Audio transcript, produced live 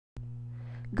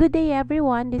Good day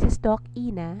everyone, this is Doc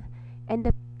Ina and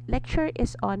the lecture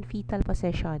is on fetal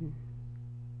position.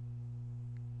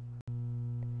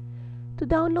 To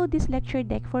download this lecture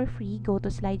deck for free, go to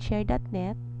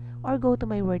slideshare.net or go to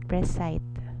my WordPress site.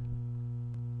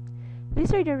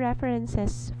 These are the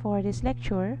references for this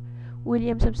lecture: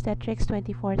 Williams Obstetrics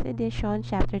 24th edition,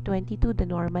 Chapter 22, The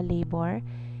Normal Labor,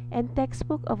 and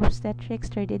Textbook of Obstetrics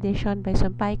 3rd edition by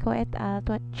Sompaico et al.,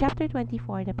 Chapter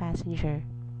 24, The Passenger.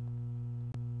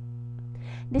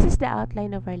 This is the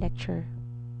outline of our lecture.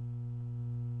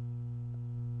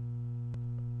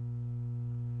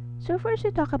 So first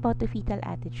we talk about the fetal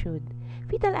attitude.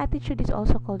 Fetal attitude is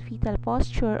also called fetal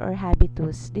posture or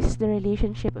habitus. This is the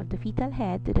relationship of the fetal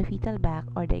head to the fetal back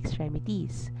or the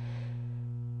extremities.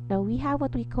 Now we have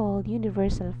what we call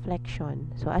universal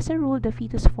flexion. So as a rule, the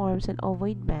fetus forms an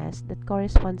ovoid mass that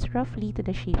corresponds roughly to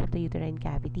the shape of the uterine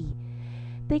cavity.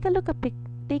 Take a look at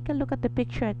the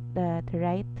picture at the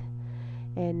right.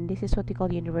 And this is what we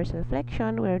call universal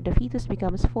flexion, where the fetus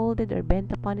becomes folded or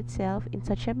bent upon itself in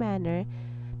such a manner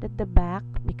that the back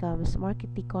becomes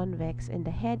markedly convex and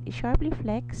the head is sharply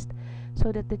flexed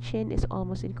so that the chin is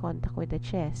almost in contact with the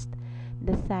chest.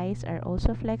 The thighs are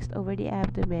also flexed over the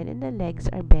abdomen and the legs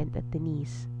are bent at the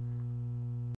knees.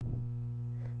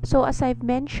 So as I've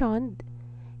mentioned,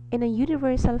 in a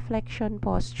universal flexion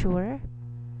posture,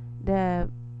 the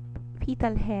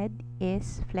fetal head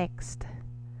is flexed,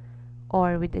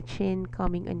 or with the chin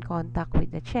coming in contact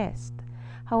with the chest.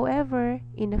 However,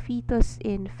 in a fetus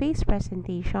in face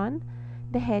presentation,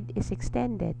 the head is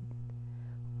extended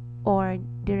or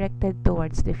directed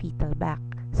towards the fetal back.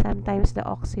 Sometimes the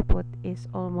occiput is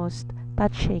almost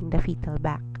touching the fetal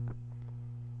back.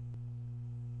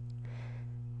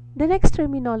 The next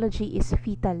terminology is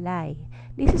fetal lie.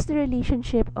 This is the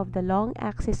relationship of the long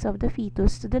axis of the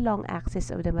fetus to the long axis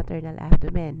of the maternal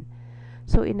abdomen.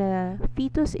 So in a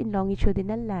fetus in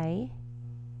longitudinal lie,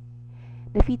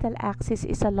 the fetal axis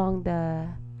is along the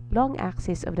long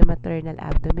axis of the maternal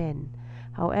abdomen.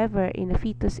 However, in a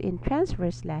fetus in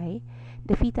transverse lie,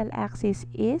 the fetal axis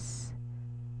is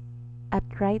at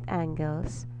right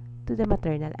angles to the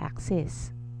maternal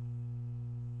axis.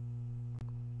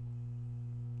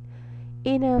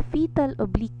 In a fetal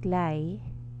oblique lie,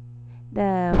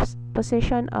 the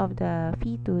position of the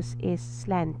fetus is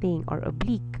slanting or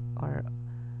oblique, or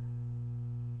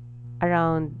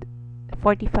around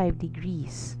 45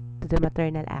 degrees to the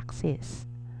maternal axis.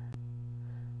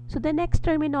 So the next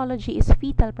terminology is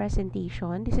fetal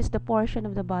presentation. This is the portion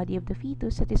of the body of the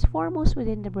fetus that is foremost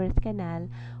within the birth canal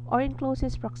or in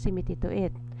closest proximity to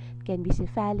it. It can be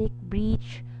cephalic,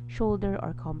 breech, shoulder,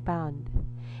 or compound.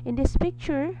 In this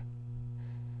picture,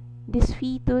 this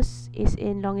fetus is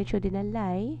in longitudinal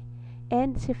lie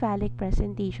and cephalic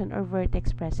presentation or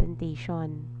vertex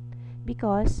presentation,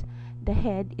 because the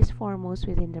head is foremost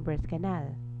within the birth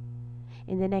canal.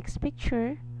 In the next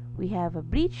picture, we have a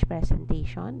breech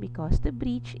presentation because the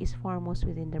breech is foremost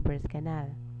within the birth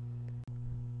canal.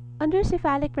 Under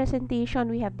cephalic presentation,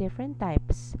 we have different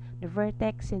types: the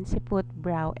vertex, inciput,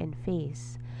 brow, and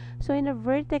face. So in a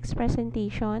vertex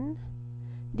presentation,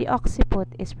 the occiput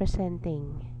is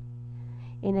presenting.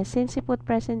 In a sinciput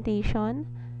presentation,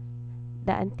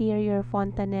 the anterior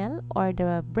fontanelle or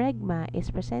the bregma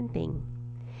is presenting.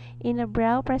 In a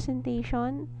brow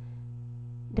presentation,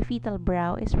 the fetal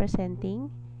brow is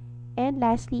presenting. And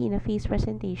lastly, in a face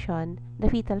presentation, the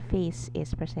fetal face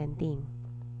is presenting.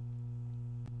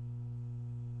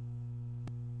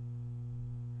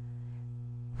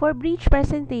 For breech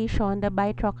presentation, the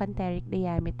bitrochanteric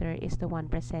diameter is the one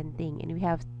presenting, and we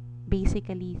have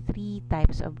basically three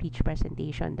types of breech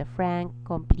presentation: the frank,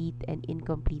 complete, and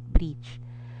incomplete breech.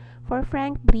 For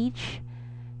frank breech,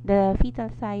 the fetal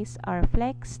thighs are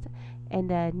flexed and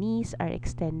the knees are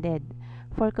extended.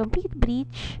 For complete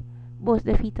breech, both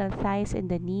the fetal thighs and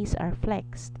the knees are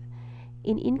flexed.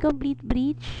 In incomplete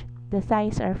breech, the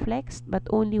thighs are flexed but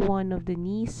only one of the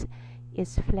knees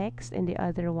is flexed and the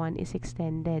other one is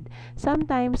extended.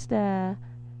 Sometimes the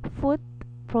foot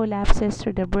prolapses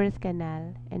through the birth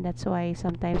canal, and that's why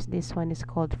sometimes this one is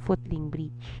called footling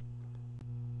breech.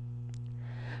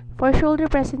 For shoulder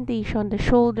presentation, the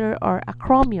shoulder or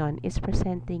acromion is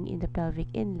presenting in the pelvic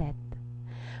inlet.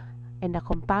 In the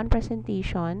compound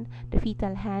presentation, the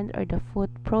fetal hand or the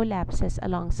foot prolapses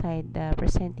alongside the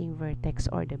presenting vertex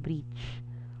or the breech.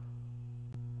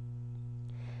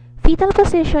 Fetal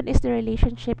position is the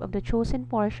relationship of the chosen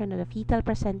portion of the fetal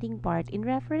presenting part in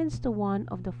reference to one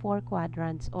of the four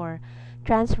quadrants or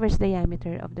transverse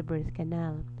diameter of the birth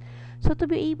canal. So to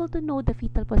be able to know the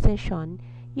fetal position,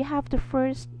 you have to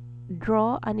first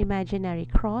draw an imaginary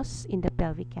cross in the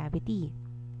pelvic cavity.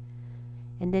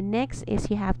 And then next is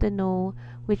you have to know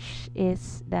which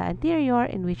is the anterior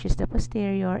and which is the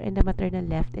posterior and the maternal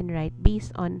left and right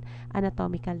based on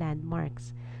anatomical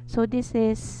landmarks. So this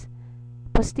is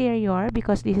posterior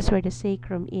because this is where the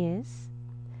sacrum is.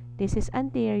 This is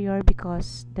anterior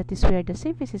because that is where the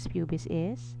symphysis pubis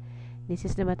is. This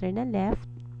is the maternal left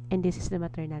and this is the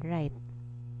maternal right.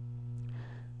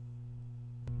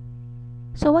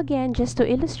 So again, just to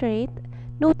illustrate,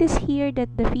 notice here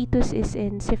that the fetus is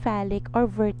in cephalic or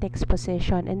vertex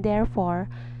position, and therefore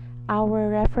our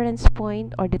reference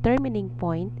point or determining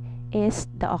point is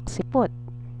the occiput.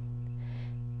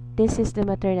 This is the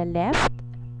maternal left,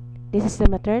 this is the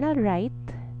maternal right,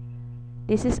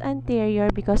 this is anterior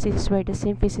because this is where the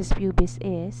symphysis pubis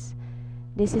is,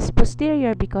 this is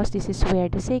posterior because this is where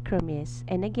the sacrum is,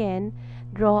 and again,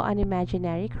 draw an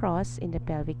imaginary cross in the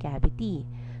pelvic cavity.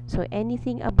 So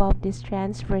anything above this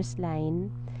transverse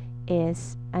line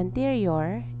is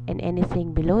anterior and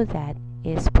anything below that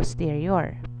is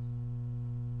posterior.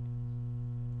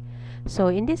 So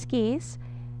in this case,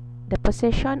 the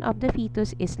position of the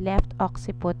fetus is left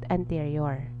occiput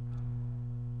anterior.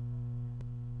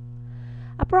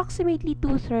 Approximately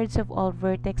 2/3 of all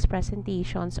vertex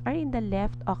presentations are in the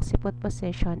left occiput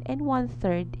position and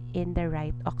 1/3 in the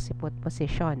right occiput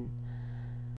position.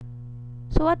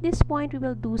 So at this point, we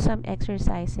will do some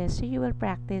exercises so you will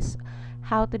practice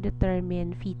how to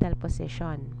determine fetal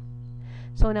position.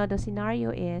 So now the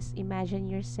scenario is, imagine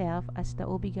yourself as the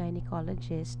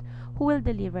OB-gynecologist who will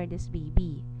deliver this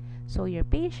baby. So your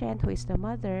patient, who is the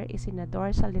mother, is in a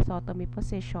dorsal lithotomy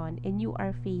position and you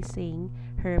are facing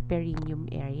her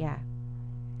perineum area.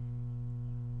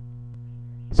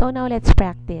 So now let's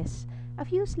practice. A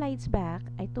few slides back,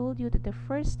 I told you that the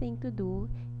first thing to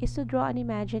do is to draw an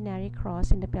imaginary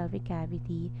cross in the pelvic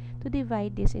cavity to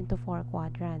divide this into 4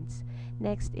 quadrants.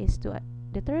 Next is to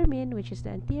determine which is the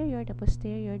anterior, the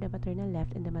posterior, the maternal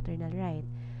left, and the maternal right.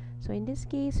 So in this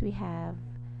case, we have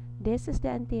this is the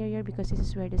anterior because this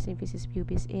is where the symphysis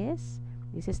pubis is.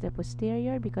 This is the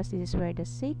posterior because this is where the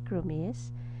sacrum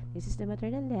is. This is the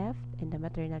maternal left and the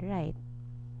maternal right.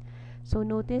 So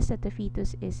notice that the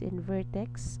fetus is in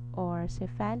vertex or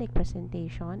cephalic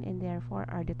presentation, and therefore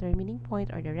our determining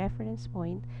point or the reference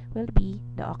point will be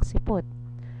the occiput.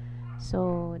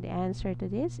 So the answer to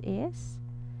this is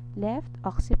left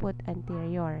occiput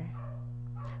anterior.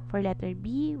 For letter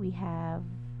B, we have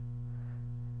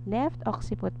left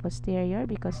occiput posterior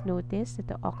because notice that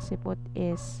the occiput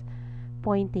is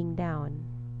pointing down.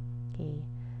 Okay.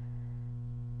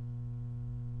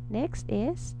 Next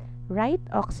is right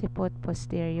occiput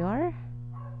posterior,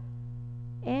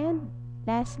 and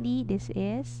lastly this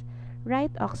is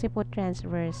right occiput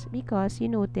transverse because you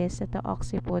notice that the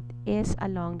occiput is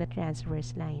along the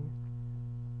transverse line.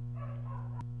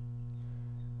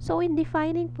 So in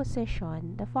defining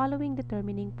position, the following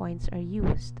determining points are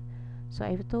used. So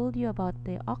I've told you about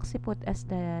the occiput as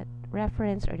the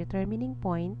reference or determining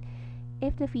point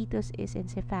if the fetus is in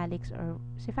cephalic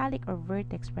or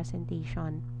vertex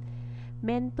presentation.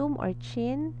 Mentum or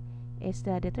chin is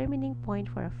the determining point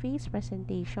for a face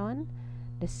presentation,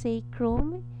 the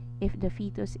sacrum if the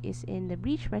fetus is in the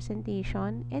breech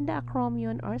presentation, and the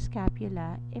acromion or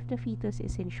scapula if the fetus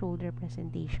is in shoulder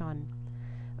presentation.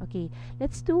 Okay,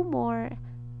 let's do more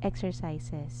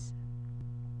exercises.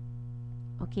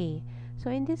 Okay, so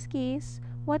in this case,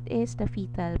 what is the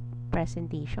fetal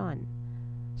presentation?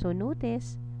 So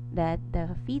notice that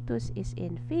the fetus is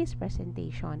in face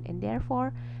presentation, and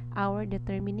therefore our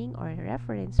determining or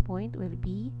reference point will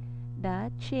be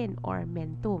the chin or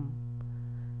mentum.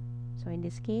 So in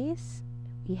this case,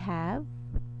 we have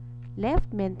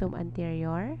left mentum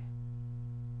anterior,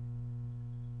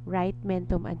 right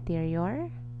mentum anterior,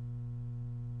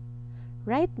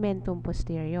 right mentum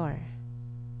posterior.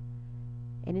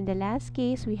 And in the last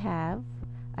case, we have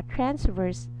a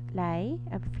transverse lie,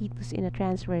 a fetus in a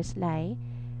transverse lie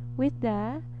with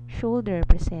the shoulder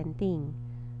presenting.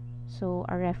 So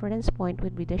our reference point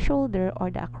would be the shoulder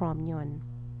or the acromion.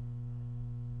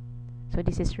 So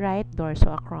this is right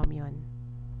dorsoacromion.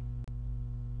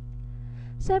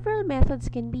 Several methods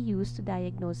can be used to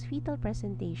diagnose fetal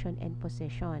presentation and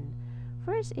position.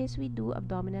 First is we do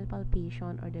abdominal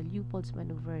palpation or the Leopolds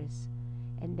maneuvers,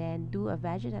 and then do a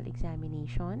vaginal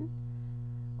examination,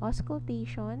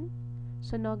 auscultation,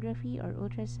 sonography or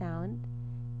ultrasound,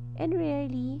 and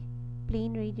rarely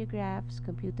plain radiographs,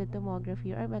 computed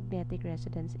tomography, or magnetic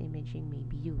resonance imaging may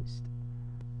be used.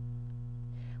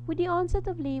 With the onset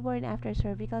of labor and after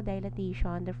cervical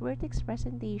dilatation, the vertex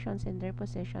presentations and their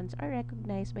positions are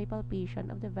recognized by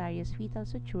palpation of the various fetal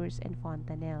sutures and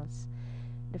fontanelles.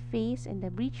 The face and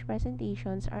the breech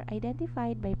presentations are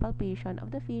identified by palpation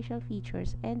of the facial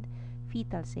features and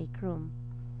fetal sacrum.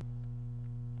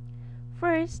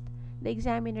 First, the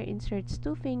examiner inserts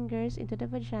 2 fingers into the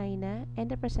vagina and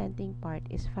the presenting part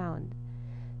is found.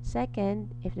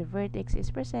 Second, if the vertex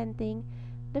is presenting,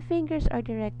 the fingers are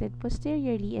directed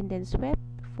posteriorly and then swept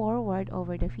forward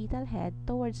over the fetal head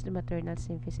towards the maternal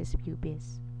symphysis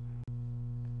pubis.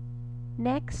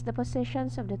 Next, the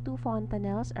positions of the 2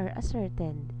 fontanelles are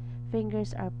ascertained.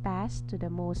 Fingers are passed to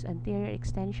the most anterior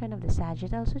extension of the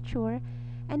sagittal suture,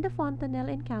 and the fontanelle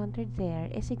encountered there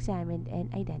is examined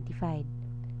and identified.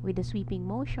 With a sweeping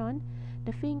motion,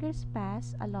 the fingers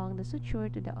pass along the suture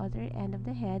to the other end of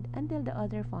the head until the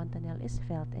other fontanelle is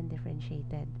felt and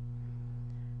differentiated.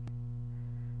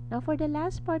 Now for the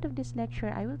last part of this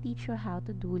lecture, I will teach you how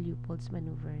to do Leopold's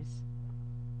maneuvers.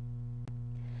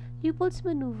 Leopold's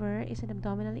maneuver is an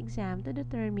abdominal exam to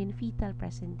determine fetal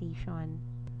presentation.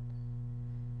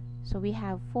 So we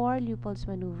have 4 Leopold's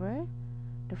maneuver.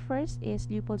 The first is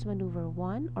Leopold's maneuver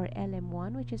 1 or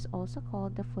LM1, which is also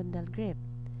called the fundal grip.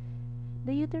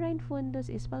 The uterine fundus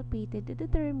is palpated to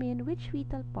determine which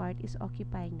fetal part is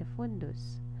occupying the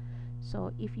fundus.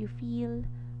 So if you feel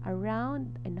a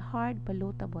round and hard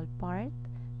palpable part,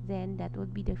 then that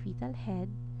would be the fetal head.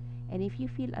 And if you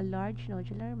feel a large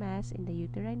nodular mass in the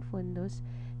uterine fundus,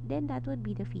 then that would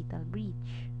be the fetal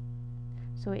breech.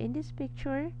 So in this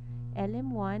picture,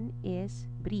 LM1 is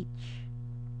breech.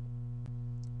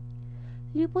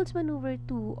 Leopold's maneuver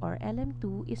 2 or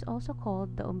LM2 is also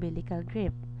called the umbilical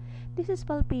grip. This is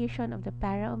palpation of the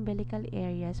para-umbilical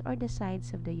areas or the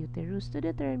sides of the uterus to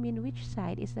determine which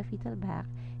side is the fetal back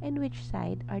and which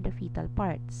side are the fetal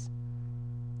parts.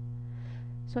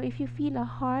 So if you feel a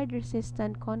hard,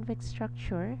 resistant, convex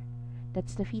structure,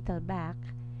 that's the fetal back,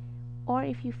 or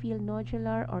if you feel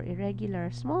nodular or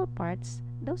irregular small parts,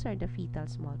 those are the fetal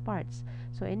small parts.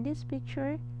 So in this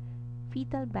picture,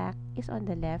 fetal back is on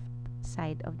the left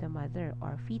side of the mother,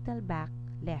 or fetal back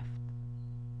left.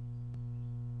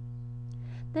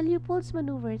 The Leopold's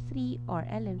maneuver 3 or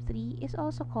LM3 is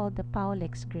also called the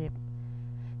Paulik's grip.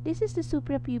 This is the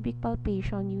suprapubic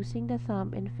palpation using the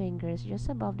thumb and fingers just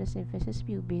above the symphysis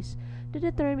pubis to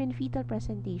determine fetal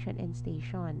presentation and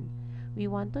station. We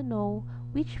want to know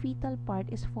which fetal part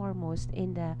is foremost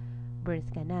in the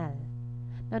birth canal.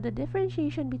 Now the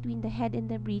differentiation between the head and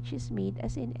the breech is made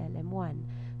as in LM1.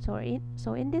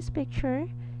 So in this picture,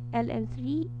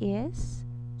 LM3 is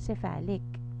cephalic.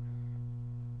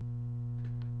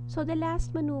 So the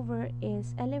last maneuver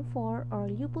is LM4 or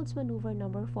Leopold's maneuver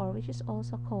number 4, which is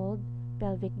also called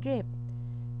pelvic grip.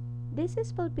 This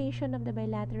is palpation of the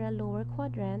bilateral lower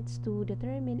quadrants to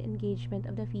determine engagement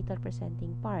of the fetal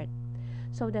presenting part.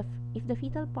 So if the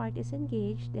fetal part is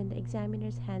engaged, then the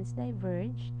examiner's hands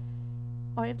diverge,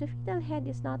 or if the fetal head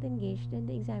is not engaged, then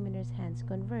the examiner's hands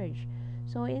converge.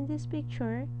 So in this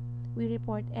picture, we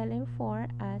report LM4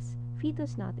 as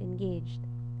fetus not engaged.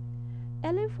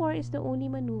 LM4 is the only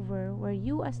maneuver where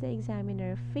you as the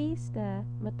examiner face the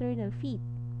maternal feet,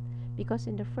 because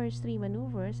in the first 3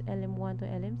 maneuvers, LM1 to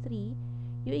LM3,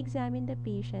 you examine the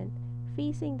patient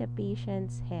facing the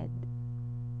patient's head.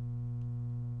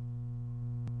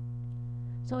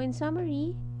 So in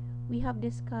summary, we have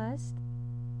discussed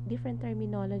different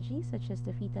terminology such as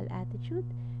the fetal attitude,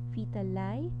 fetal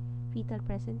lie, fetal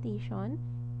presentation,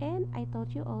 and I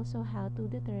taught you also how to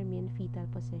determine fetal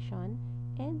position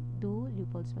and do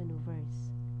Leopold's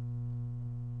maneuvers.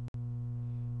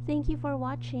 Thank you for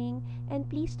watching, and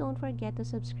please don't forget to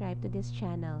subscribe to this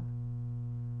channel.